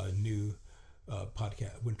new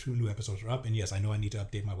when 2 new episodes are up. And yes, I know I need to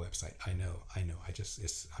update my website. I know.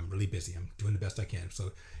 I'm really busy. I'm doing the best I can.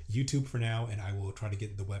 So YouTube for now, and I will try to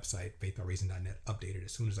get the website faithbyreason.net updated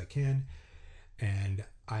as soon as I can. And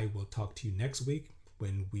I will talk to you next week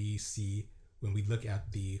when we look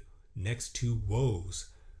at the next two woes,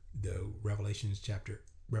 the Revelation chapter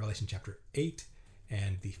 8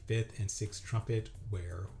 and the fifth and sixth trumpet,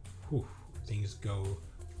 where things go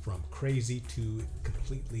from crazy to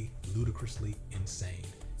completely ludicrously insane.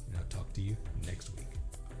 And I'll talk to you next week.